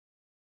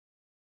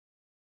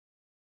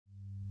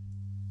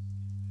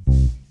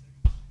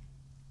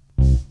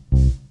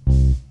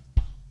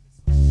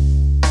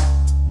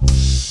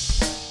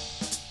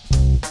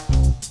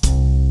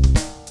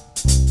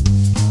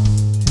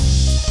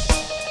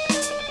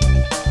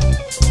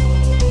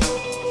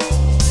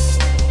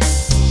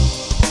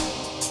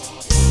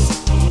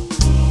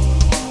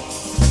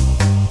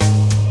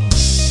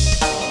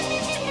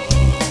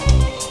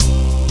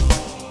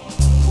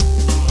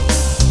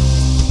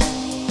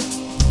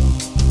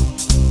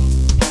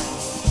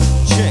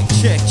Check,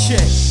 check,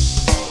 check.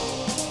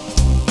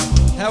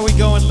 How we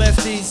going,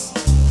 lefties?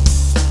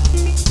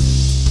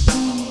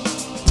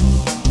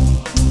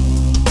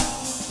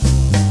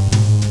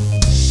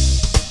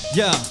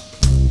 Yeah.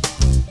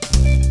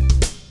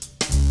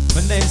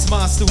 My name's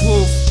Master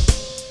Wolf.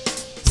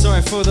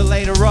 Sorry for the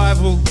late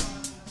arrival.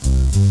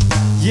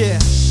 Yeah.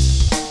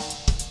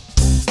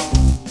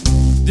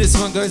 This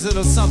one goes a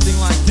little something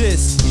like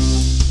this.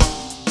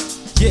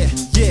 Yeah,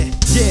 yeah,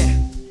 yeah.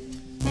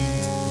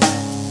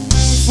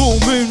 Full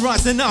moon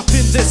rising up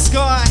in the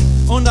sky.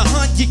 On the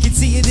hunt, you can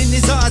see it in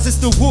his eyes. It's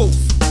the wolf.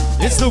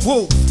 It's the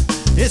wolf.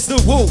 It's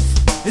the wolf.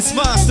 It's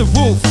Master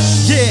Wolf.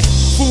 Yeah.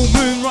 Full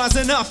moon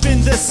rising up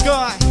in the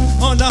sky.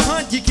 On the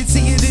hunt, you can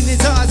see it in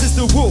his eyes. It's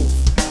the wolf.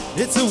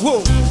 It's a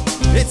wolf.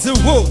 It's a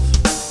wolf.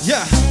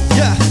 Yeah,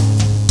 yeah.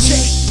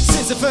 Check.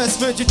 Since the first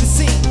merger to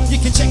scene, you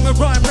can check my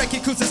rhyme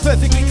record cause it's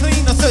perfectly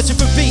clean. I'm searching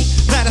for beat.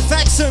 Matter of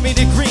fact, show me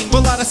the green.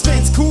 Well, I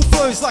dispense cool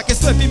flows like a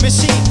slurping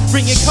machine.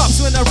 Bringing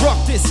cups when I rock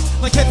this,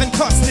 like Kevin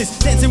Costner's.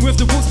 Dancing with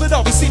the wolves, but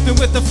I'll be sleeping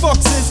with the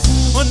foxes.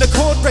 On the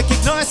court,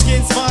 recognize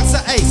skins, marks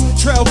are ace.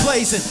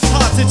 Trailblazing,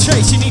 hard to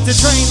trace. You need to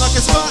train like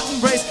a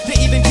Spartan race to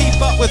even keep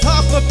up with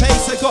half the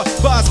pace. I got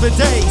bars for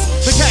days.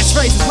 The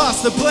catchphrase is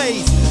past the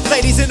blaze.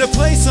 Ladies in the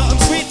place, something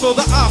sweet for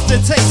the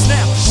aftertaste.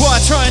 Now,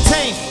 why try and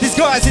tame? This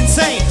guy's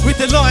insane with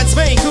the lion's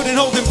mane. Couldn't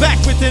hold him back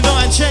with an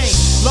iron chain.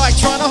 Like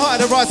trying to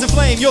hide a rise of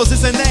flame. Yours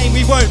is a name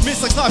we won't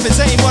miss like sniper's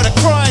aim. What a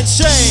crying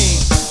shame.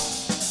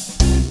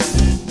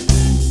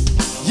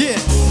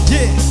 Yeah,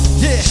 yeah,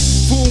 yeah.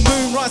 Full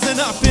moon rising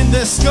up in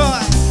the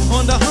sky.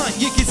 On the hunt,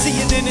 you can see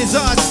it in his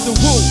eyes. It's the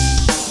wolf.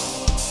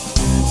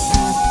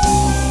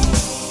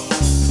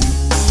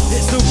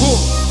 It's the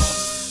wolf.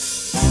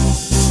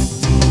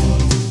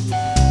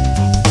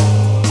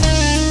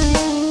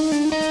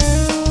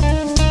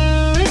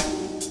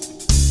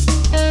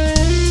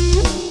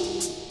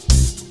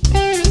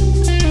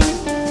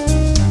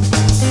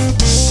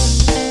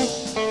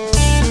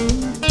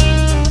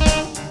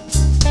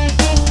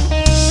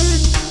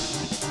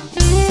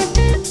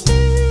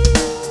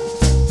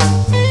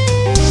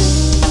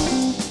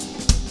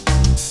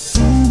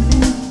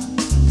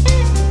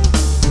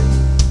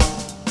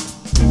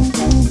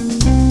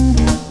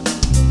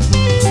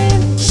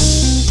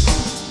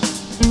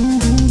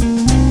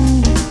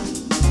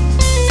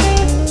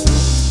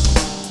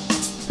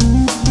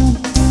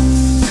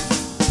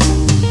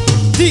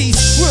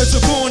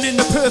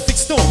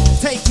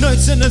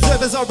 And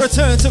observers are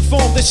returned to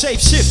form the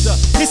shapeshifter.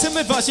 Here's some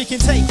advice you can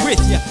take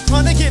with ya.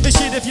 I don't give a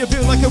shit if you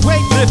build like a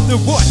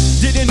weightlifter. What?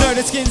 Didn't know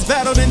that skins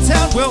battled in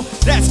town? Well,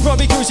 that's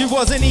probably cause you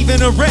wasn't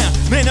even around.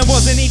 Man, I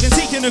wasn't even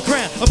seeking a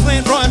crown. I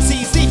plant rhyme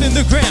seeds deep in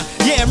the ground.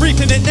 Yeah, I'm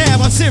reaping it now,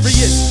 I'm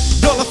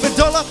serious. Dollar for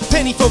dollar,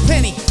 penny for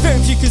penny.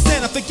 Very few can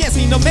stand up against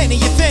me, not many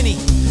if any.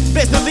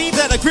 Best believe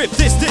that I grip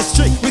this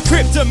district with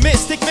crypto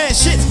mystic. Man,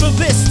 shit's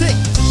ballistic.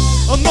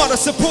 I'm not a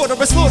supporter,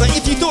 a slaughter.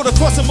 If you thought of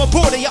crossing my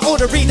border, you ought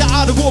to read the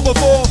Art of War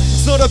before.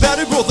 It's not about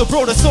who brought the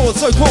broader sword.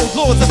 So-called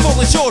lords are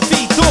falling short,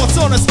 feed thoughts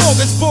on a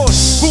smorgasbord.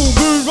 Full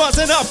moon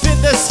rising up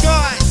in the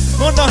sky.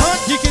 On the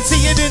hunt, you can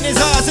see it in his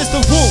eyes. It's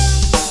the wolf.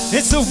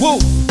 It's the wolf.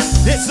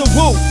 It's the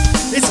wolf.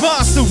 It's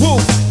Master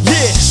Wolf.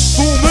 Yeah.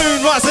 Full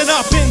moon rising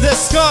up in the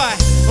sky.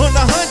 On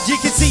the hunt, you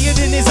can see it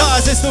in his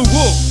eyes. It's the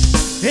wolf.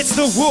 It's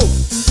the wolf.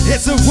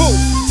 It's a wolf.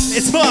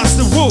 It's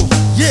Master Wolf.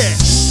 Yeah.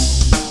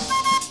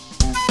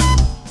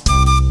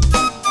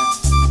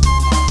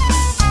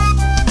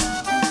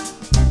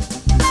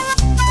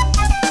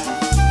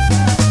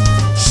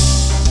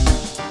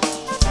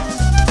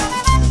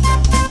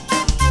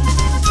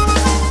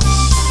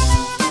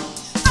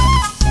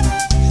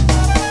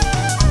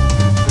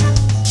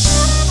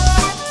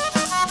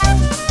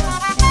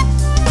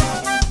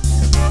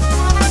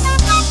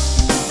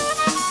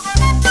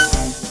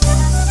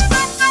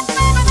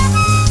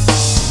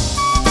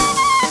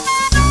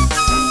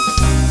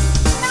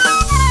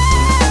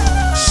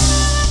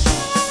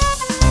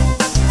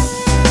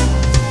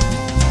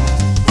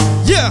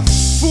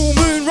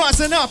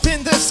 Up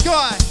in the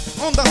sky,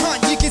 on the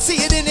hunt, you can see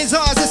it in his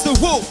eyes. It's the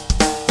wolf,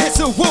 it's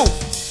a wolf,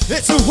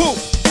 it's a wolf,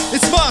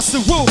 it's Master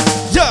Wolf.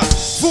 Yeah,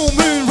 full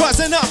moon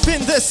rising up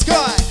in the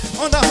sky.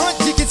 On the hunt,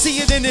 you can see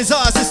it in his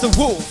eyes. It's the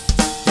wolf,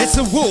 it's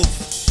a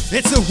wolf,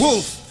 it's a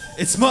wolf,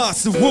 it's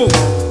Master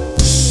Wolf.